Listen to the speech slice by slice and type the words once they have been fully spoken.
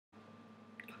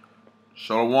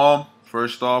Shalom.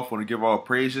 First off, want to give all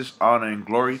praises, honor, and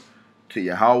glory to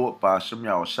Yahweh, by Hashem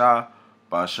Yahushua,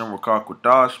 by Hashem Rakak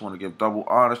Qudash. Want to give double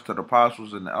honors to the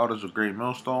apostles and the elders of Great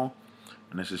Millstone.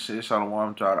 And this is Sid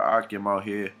Shalom to the Akim out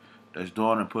here that's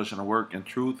doing and pushing the work in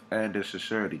truth and in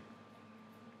sincerity.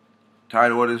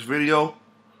 Title of this video,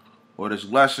 or this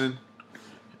lesson,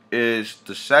 is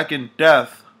The Second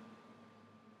Death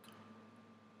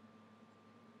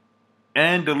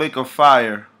and the Lake of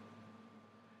Fire.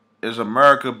 Is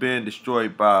America being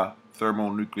destroyed by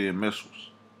thermonuclear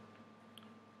missiles?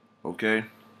 Okay.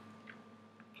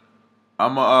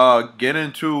 I'm gonna get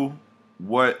into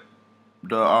what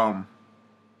the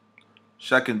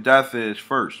second death is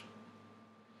first.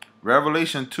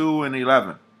 Revelation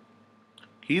 2:11.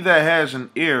 He that has an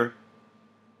ear,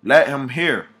 let him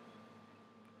hear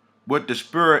what the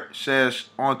Spirit says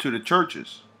unto the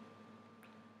churches.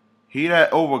 He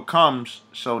that overcomes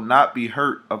shall not be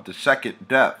hurt of the second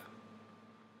death.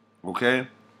 Okay?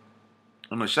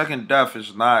 And the second death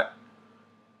is not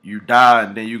you die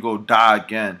and then you go die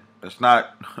again. That's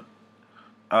not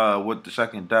what the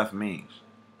second death means.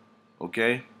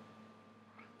 Okay?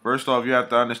 First off, you have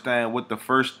to understand what the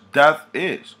first death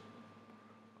is.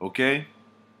 Okay?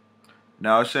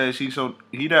 Now it says he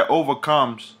that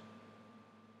overcomes,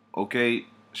 okay,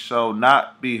 shall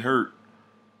not be hurt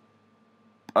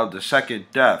of the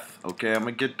second death. Okay, I'm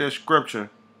gonna get this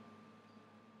scripture.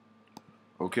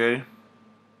 Okay,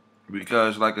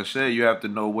 because like I said, you have to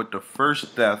know what the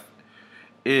first death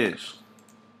is.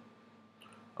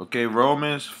 Okay,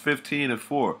 Romans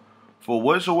 15:4. For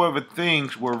whatsoever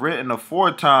things were written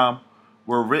aforetime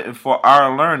were written for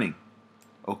our learning.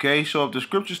 Okay, so if the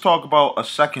scriptures talk about a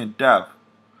second death,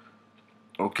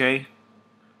 okay,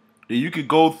 then you could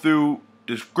go through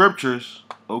the scriptures,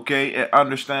 okay, and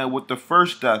understand what the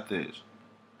first death is.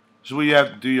 So you have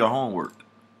to do your homework.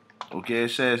 Okay,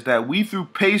 it says that we through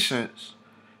patience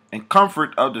and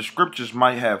comfort of the scriptures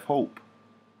might have hope.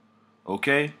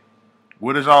 Okay,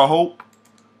 what is our hope?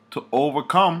 To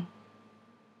overcome.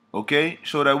 Okay,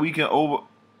 so that we can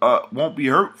won't be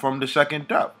hurt from the second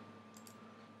death.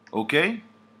 Okay,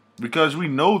 because we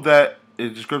know that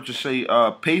if the scriptures say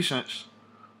patience.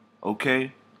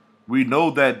 Okay, we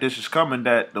know that this is coming,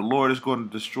 that the Lord is going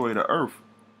to destroy the earth.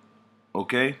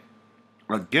 Okay,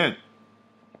 again.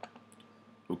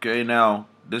 Okay, now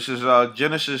this is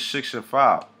Genesis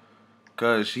 6:5,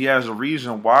 because he has a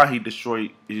reason why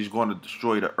he's going to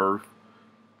destroy the earth.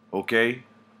 Okay,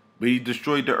 but he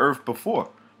destroyed the earth before.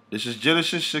 This is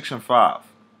Genesis 6:5.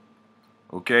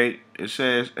 Okay, it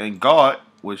says, and God,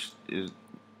 which is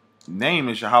name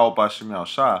is Yahweh by Hashem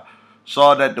Yahushua,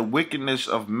 saw that the wickedness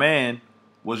of man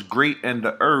was great in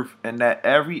the earth, and that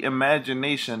every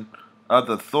imagination of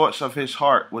the thoughts of his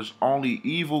heart was only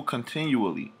evil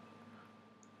continually.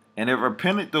 And it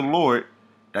repented the Lord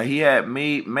that he had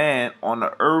made man on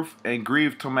the earth, and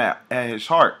grieved him at his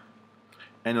heart.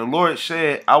 And the Lord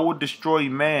said, I will destroy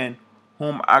man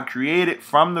whom I created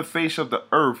from the face of the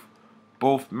earth,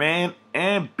 both man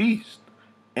and beast,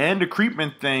 and the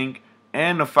creeping thing,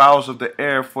 and the fowls of the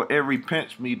air, for it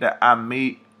repents me that I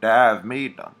have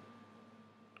made them.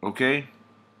 Okay?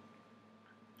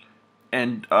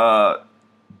 And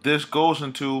this goes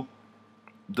into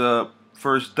the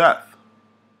first death.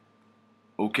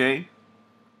 Okay?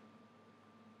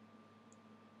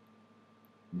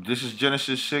 This is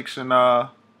Genesis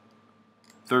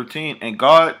 6:13. And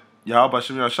God, Yahweh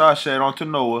Hashem Yahushua, said unto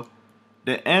Noah,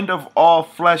 the end of all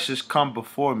flesh is come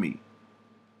before me.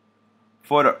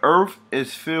 For the earth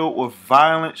is filled with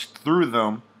violence through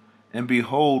them, and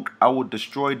behold, I will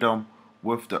destroy them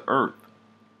with the earth.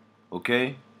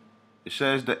 Okay? It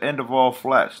says the end of all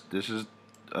flesh. This is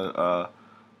a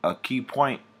key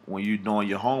point when you're doing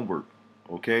your homework.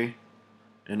 Okay?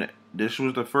 And this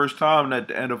was the first time that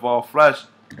the end of all flesh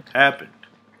happened.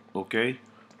 Okay?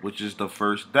 Which is the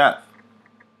first death.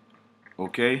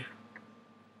 Okay?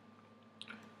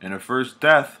 And the first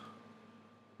death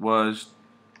was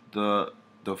the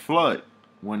flood,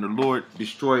 when the Lord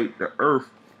destroyed the earth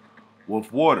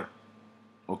with water.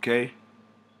 Okay?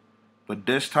 But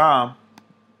this time,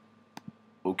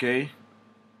 okay,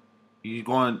 he's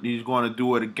going to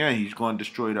do it again. He's going to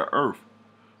destroy the earth.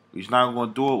 He's not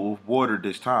going to do it with water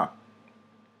this time.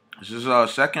 This is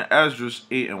 2 Ezra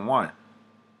 8:1.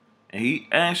 And he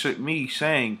answered me,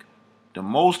 saying, the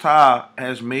Most High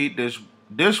has made this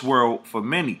world for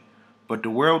many, but the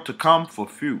world to come for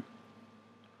few.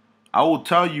 I will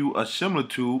tell you a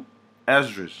similitude,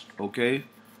 Esdras, okay?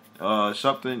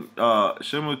 Something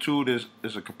similitude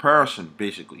is a comparison,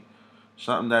 basically.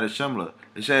 Something that is similar.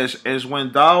 It says, as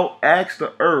when thou asked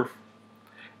the earth,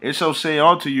 it shall say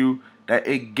unto you that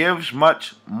it gives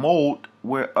much mold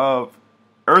whereof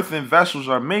earthen vessels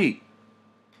are made,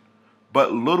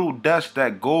 but little dust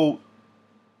that gold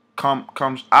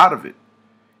comes out of it.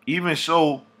 Even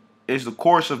so is the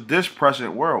course of this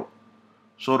present world.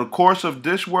 So the course of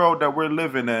this world that we're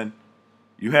living in,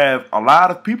 you have a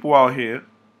lot of people out here,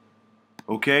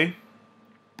 okay?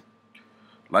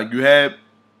 Like you had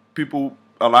people,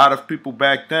 a lot of people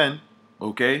back then,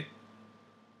 okay?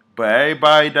 But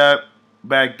everybody that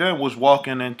back then was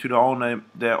walking into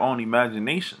their own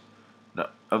imagination,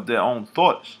 of their own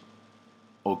thoughts,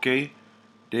 okay?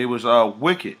 They was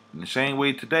wicked in the same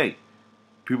way today.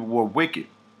 People were wicked.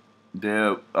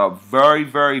 There are very,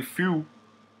 very few.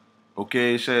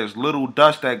 Okay, it says little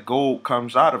dust that gold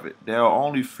comes out of it. There are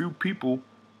only few people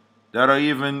that are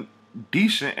even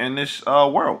decent in this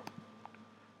world.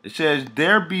 It says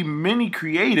there be many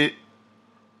created,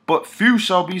 but few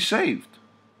shall be saved.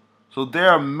 So there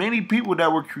are many people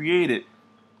that were created,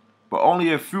 but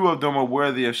only a few of them are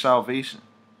worthy of salvation.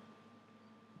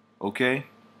 Okay.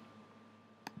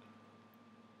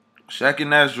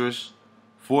 Second Ezra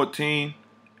 14,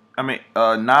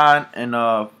 9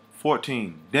 and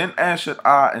 14. Then answered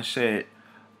I and said,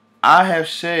 I have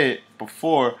said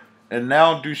before, and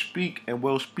now do speak, and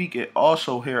will speak it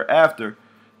also hereafter,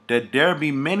 that there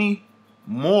be many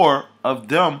more of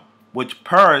them which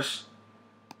perish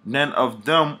than of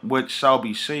them which shall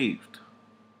be saved.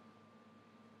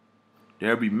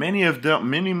 There be many of them,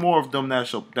 many more of them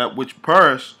that which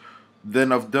perish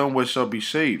than of them which shall be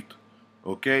saved.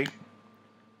 Okay?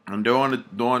 And during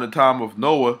the time of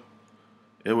Noah,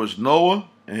 it was Noah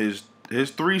and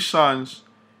his three sons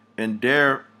and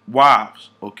their wives.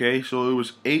 Okay, so it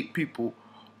was 8 people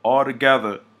all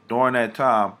together during that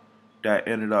time that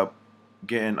ended up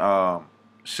getting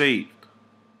saved.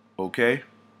 Okay.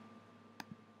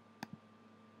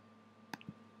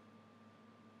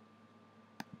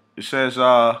 It says,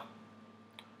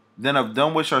 then of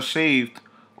them which are saved,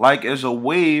 like as a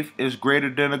wave is greater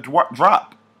than a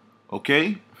drop.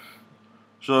 Okay.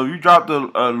 So if you dropped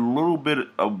a little bit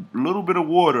of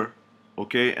water,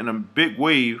 okay, in a big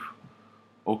wave,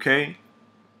 okay,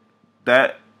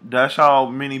 that's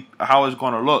how it's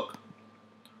gonna look,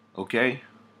 okay,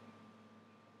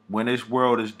 when this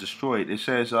world is destroyed. It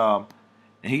says, and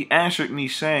he answered me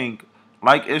saying,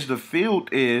 like as the field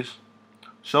is,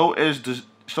 so is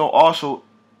also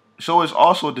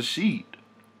the seed.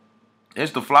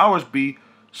 As the flowers be,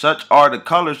 such are the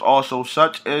colors also,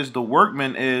 such as the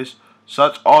workman is,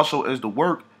 such also is the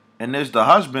work, and as the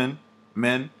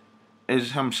husbandman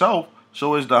is himself,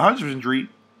 so is the husbandry,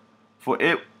 for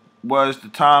it was the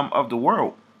time of the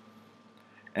world.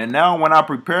 And now when I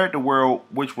prepared the world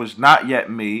which was not yet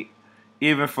made,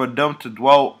 even for them to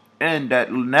dwell in that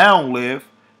now live,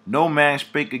 no man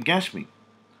spake against me.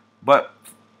 But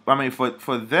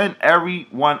for then every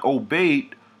one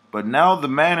obeyed, but now the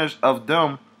manners of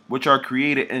them which are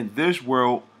created in this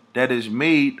world that is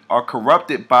made are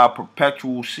corrupted by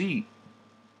perpetual seed.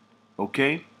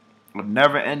 Okay? A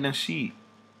never ending seed.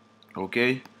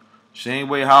 Okay? Same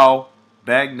way how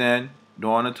back then,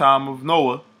 during the time of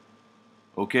Noah,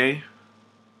 okay,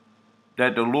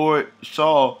 that the Lord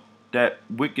saw that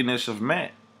wickedness of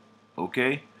man.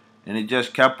 Okay? And it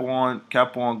just kept on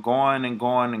going and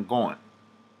going and going.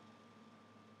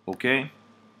 Okay?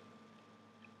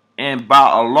 And by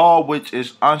a law which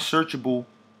is unsearchable,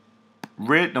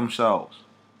 rid themselves.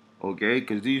 Okay?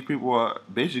 Because these people are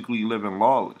basically living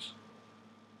lawless.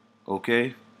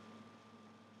 Okay?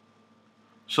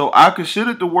 So I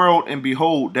considered the world, and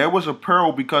behold, there was a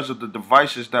peril because of the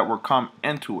devices that were come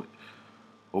into it.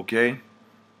 Okay?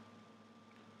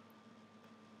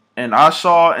 And I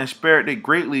saw and spared it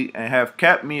greatly, and have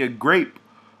kept me a grape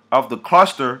of the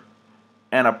cluster,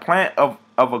 and a plant of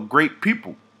a great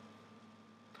people.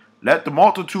 Let the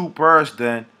multitude perish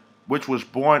then, which was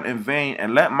born in vain,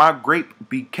 and let my grape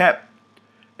be kept,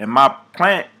 and my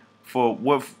plant, for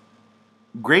with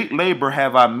great labor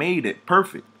have I made it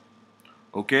perfect.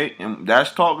 Okay, and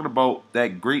that's talking about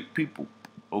that great people,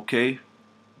 okay,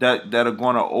 that are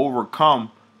going to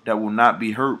overcome, that will not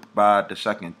be hurt by the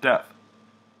second death.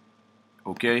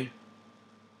 Okay,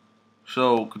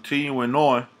 so continuing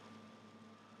on,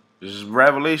 this is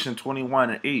Revelation 21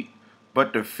 and 8.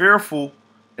 But the fearful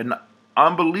and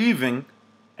unbelieving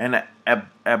and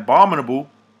abominable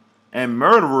and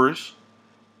murderers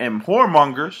and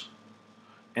whoremongers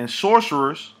and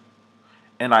sorcerers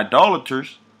and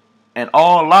idolaters and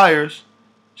all liars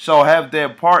shall have their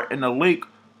part in the lake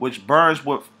which burns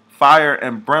with fire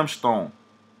and brimstone,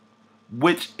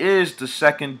 which is the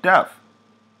second death.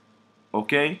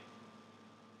 Okay?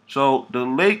 So the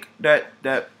lake that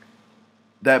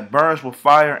that burns with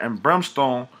fire and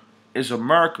brimstone is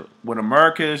America. When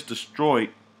America is destroyed,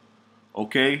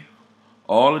 okay,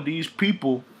 all of these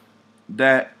people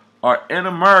that are in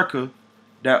America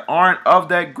that aren't of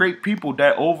that great people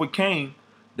that overcame,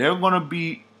 they're gonna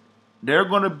be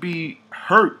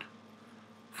hurt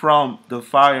from the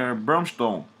fire and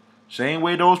brimstone. Same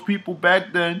way those people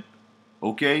back then,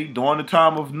 okay, during the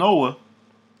time of Noah,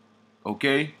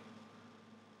 okay,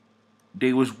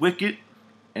 they was wicked,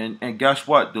 and guess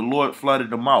what? The Lord flooded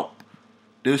them out.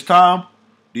 This time,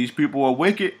 these people are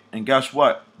wicked, and guess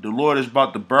what? The Lord is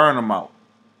about to burn them out.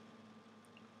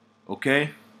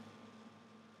 Okay?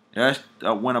 That's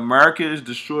when America is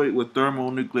destroyed with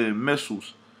thermonuclear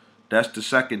missiles. That's the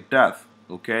second death.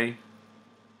 Okay?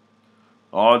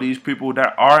 All these people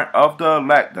that aren't of the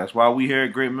elect. That's why we here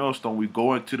at Great Millstone, we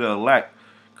go into the elect.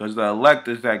 Because the elect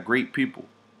is that great people.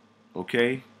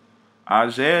 Okay?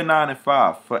 Isaiah 9 and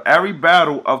 5. For every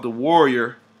battle of the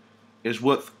warrior is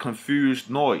with confused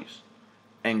noise,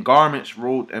 and garments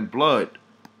rolled in blood.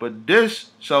 But this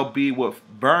shall be with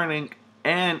burning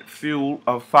and fuel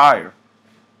of fire.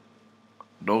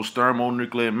 Those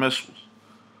thermonuclear missiles.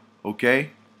 Okay?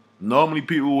 Normally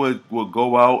people would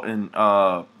go out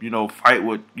and fight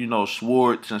with,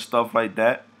 swords and stuff like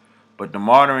that. But the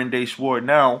modern day sword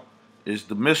now is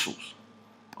the missiles.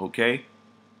 Okay?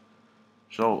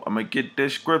 So I'm gonna get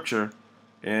this scripture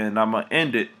and I'm gonna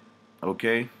end it.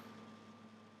 Okay?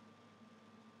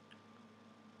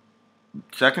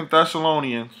 2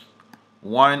 Thessalonians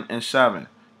 1 and 7.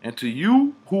 And to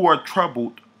you who are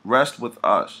troubled, rest with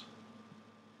us.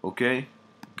 Okay?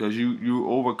 Because you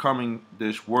overcoming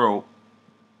this world.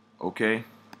 Okay?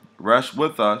 Rest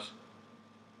with us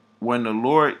when the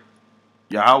Lord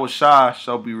Yahweh Shai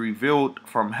shall be revealed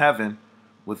from heaven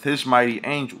with his mighty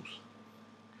angels,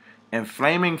 and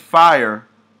flaming fire,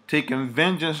 taking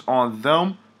vengeance on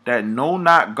them that know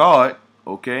not God.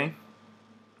 Okay?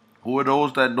 Who are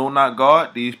those that know not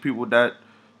God? These people that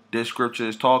this scripture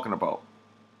is talking about.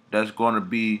 That's going to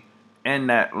be in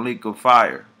that lake of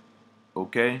fire.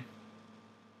 Okay?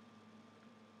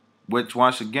 Which,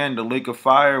 once again, the lake of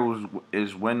fire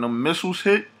is when the missiles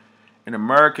hit and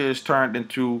America is turned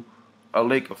into a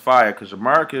lake of fire, because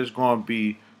America is going to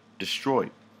be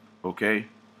destroyed. Okay?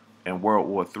 In World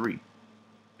War III.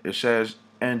 It says,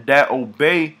 and that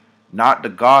obey not the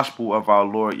gospel of our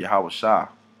Lord Yahweh Shai.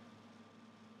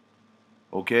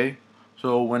 Okay?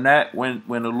 So when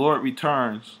the Lord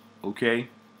returns, okay,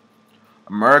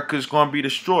 America is going to be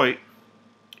destroyed,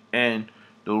 and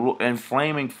in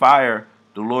flaming fire,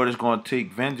 the Lord is going to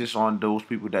take vengeance on those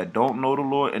people that don't know the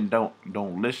Lord and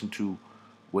don't listen to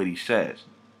what He says.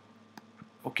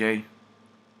 Okay.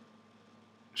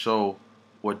 So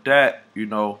with that,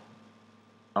 I'm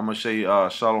gonna say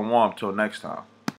shalom till next time.